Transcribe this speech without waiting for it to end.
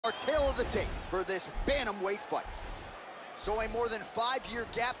Our tale of the tape for this bantamweight fight. So a more than 5-year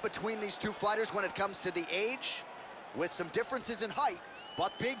gap between these two fighters when it comes to the age, with some differences in height,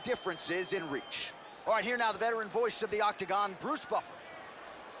 but big differences in reach. All right, here now the veteran voice of the Octagon, Bruce Buffer.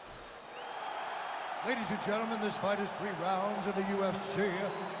 Ladies and gentlemen, this fight is 3 rounds in the UFC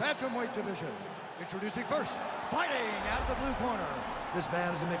bantamweight division. Introducing first, fighting out of the blue corner. This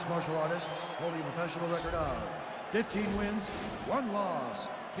man is a mixed martial artist, holding a professional record of 15 wins, 1 loss.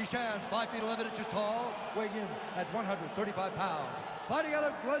 He stands 5 feet 11 inches tall, weighing in at 135 pounds. Fighting out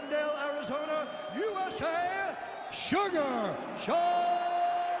of Glendale, Arizona, USA, Sugar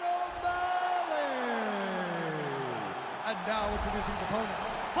Sean O'Malley. And now introducing his opponent,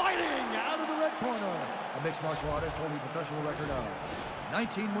 fighting out of the red corner, a mixed martial artist holding a professional record of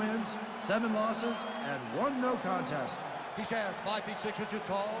 19 wins, 7 losses, and 1 no contest. He stands 5 feet 6 inches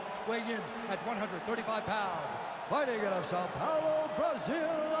tall, weighing in at 135 pounds. Fighting out of Sao Paulo,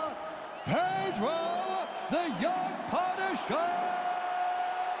 Brazil, Pedro, the Young Punisher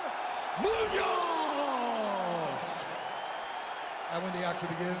Munhoz. And when the action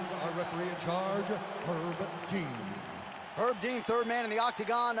begins, our referee in charge, Herb Dean. Herb Dean, third man in the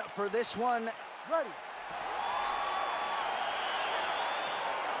Octagon for this one. Ready.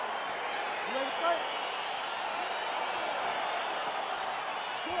 You ready to fight?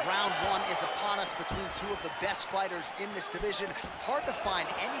 Round 1 is upon us between 2 of the best fighters in this division. Hard to find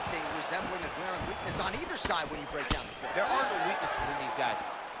anything resembling a glaring weakness on either side when you break down the fight. There are no weaknesses in these guys.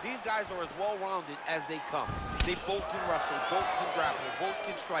 These guys are as well-rounded as they come. They both can wrestle, both can grapple, both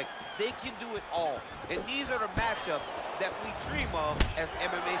can strike. They can do it all. And these are the matchups that we dream of as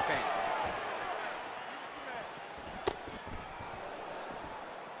MMA fans.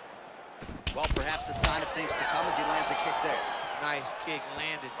 Well, perhaps a sign of things to come as he lands a kick there. Nice kick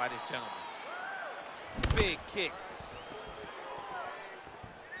landed by this gentleman. Big kick.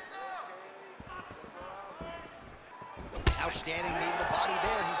 Outstanding knee to the body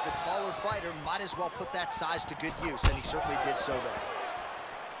there. He's the taller fighter. Might as well put that size to good use, and he certainly did so there.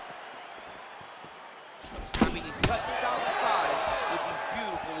 I mean, he's cutting down the size with these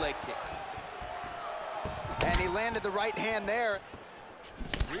beautiful leg kicks. And he landed the right hand there.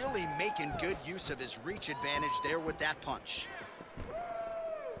 Really making good use of his reach advantage there with that punch.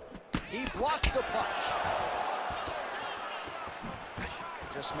 He blocked the punch.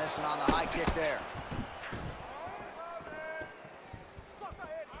 Just missing on the high kick there.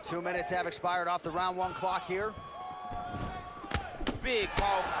 2 minutes have expired off the round 1 clock here. Big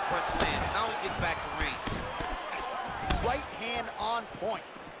powerful punch lands. Now he gets back to range. Right hand on point.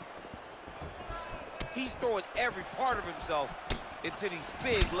 He's throwing every part of himself into these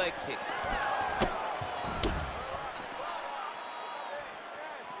big leg kicks.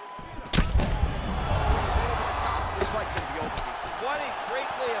 What a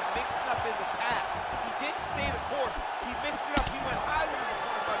great way of mixing up his attack. He didn't stay the course. He mixed it up. He went high when his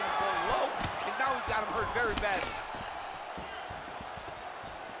opponent thought he was going low, and now he's got him hurt very badly.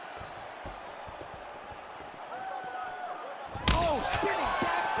 Oh, spinning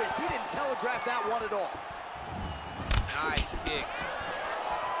back fist. He didn't telegraph that one at all. Nice kick.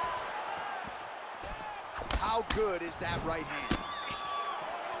 How good is that right hand?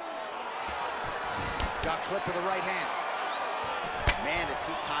 Got clipped with the right hand. Man, is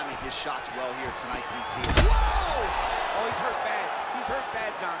he timing his shots well here tonight, DC. Whoa! Oh, he's hurt bad. He's hurt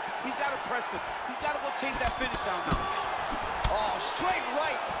bad, John. He's got to press him. He's got to go chase that finish down now. Oh, straight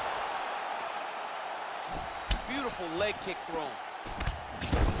right. Beautiful leg kick thrown.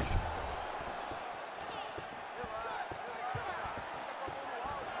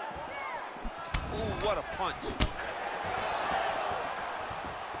 Ooh, what a punch.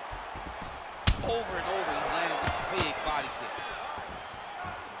 Over and over, he landed a big body kick.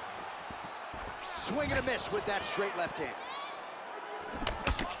 Swing and a miss with that straight left hand.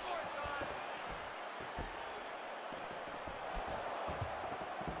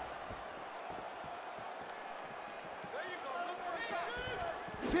 There you go. Look for a shot.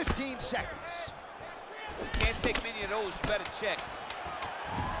 15 seconds. Can't take many of those. You better check.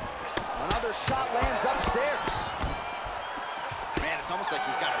 Another shot lands upstairs. Man, it's almost like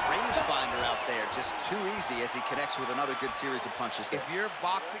he's got a rangefinder out there. Just too easy as he connects with another good series of punches there. If you're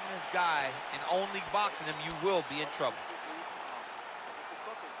boxing this guy and only boxing him, you will be in trouble.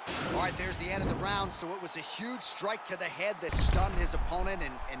 All right, there's the end of the round. So it was a huge strike to the head that stunned his opponent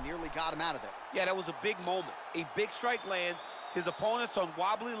and nearly got him out of there. Yeah, that was a big moment. A big strike lands. His opponent's on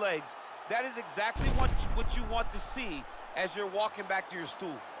wobbly legs. That is exactly what you want to see as you're walking back to your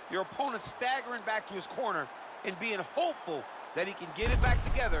stool. Your opponent staggering back to his corner and being hopeful that he can get it back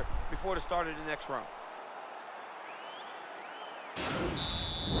together before the start of the next round.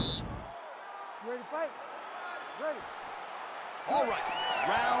 You ready to fight? Ready. All right,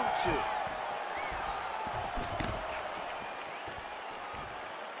 round 2.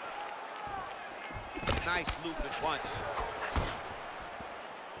 Nice looping punch.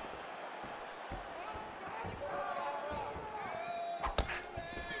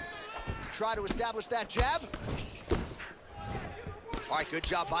 Try to establish that jab. All right, good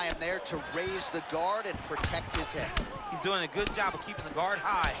job by him there to raise the guard and protect his head. He's doing a good job of keeping the guard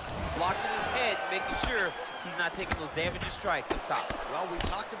high, blocking his head, making sure he's not taking those damaging strikes up top. Well, we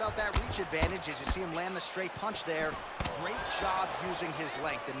talked about that reach advantage as you see him land the straight punch there. Great job using his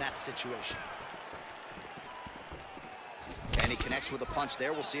length in that situation. And he connects with a punch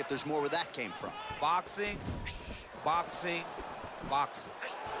there. We'll see if there's more where that came from. Boxing, boxing, boxing.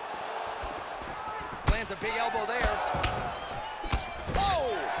 Lands a big elbow there.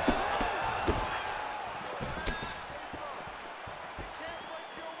 Oh!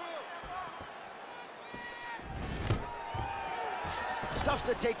 Stuffs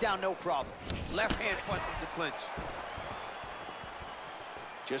the takedown, no problem. Left hand punch into clinch.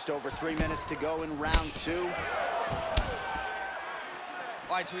 Just over 3 minutes to go in round 2.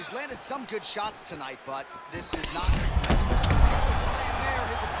 All right, so he's landed some good shots tonight, but this is not... there,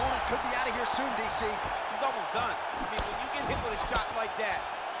 his opponent could be out of here soon, DC. He's almost done. I mean, when you get hit with a shot like that,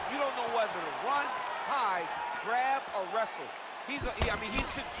 you don't know whether to run, hide, grab, or wrestle. He's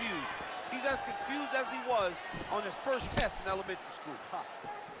confused. He's as confused as he was on his first test in elementary school.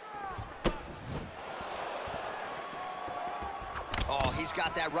 Oh, he's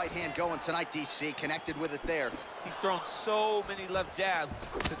got that right hand going tonight, DC. Connected with it there. He's thrown so many left jabs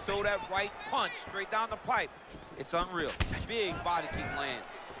to throw that right punch straight down the pipe. It's unreal. Big body kick lands.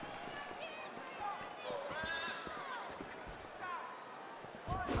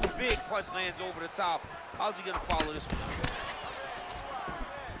 Big punch lands over the top. How's he gonna follow this one?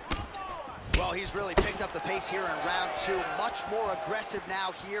 Well, he's really picked up the pace here in round 2. Much more aggressive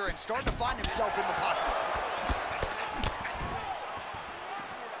now here and starting to find himself in the pocket.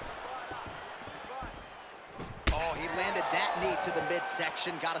 Oh, he landed that knee to the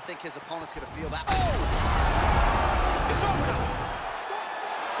midsection. Got to think his opponent's going to feel that. Oh! It's over now.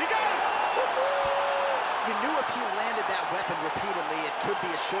 He got it! You knew if he landed that weapon repeatedly, it could be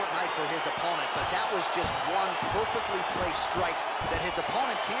a short night for his opponent, but that was just one perfectly placed strike that his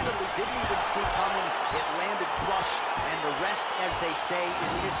opponent candidly didn't even see coming. It landed flush, and the rest, as they say,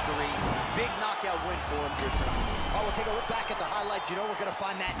 is history. Big knockout win for him here tonight. Oh, we'll take a look back at the highlights. You know we're going to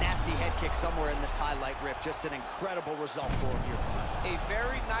find that nasty head kick somewhere in this highlight rip. Just an incredible result for him here tonight. A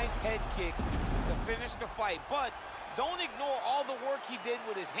very nice head kick to finish the fight, but don't ignore all the work he did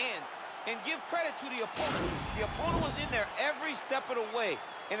with his hands. And give credit to the opponent. The opponent was in there every step of the way.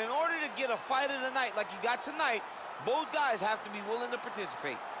 And in order to get a fight of the night like you got tonight, both guys have to be willing to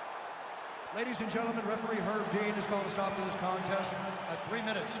participate. Ladies and gentlemen, referee Herb Dean has called a stop to this contest at 3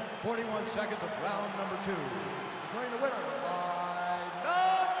 minutes, 41 seconds of round number 2. Declaring the winner by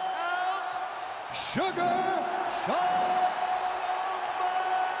knockout, Sugar Sean.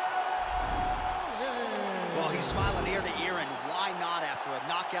 Well, he's smiling ear to ear, and why not after a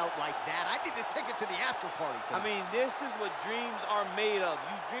knockout like that? I need a ticket to the after party tonight. I mean, this is what dreams are made of.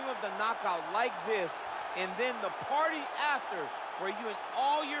 You dream of the knockout like this, and then the party after, where you and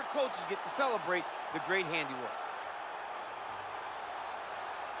all your coaches get to celebrate the great handiwork.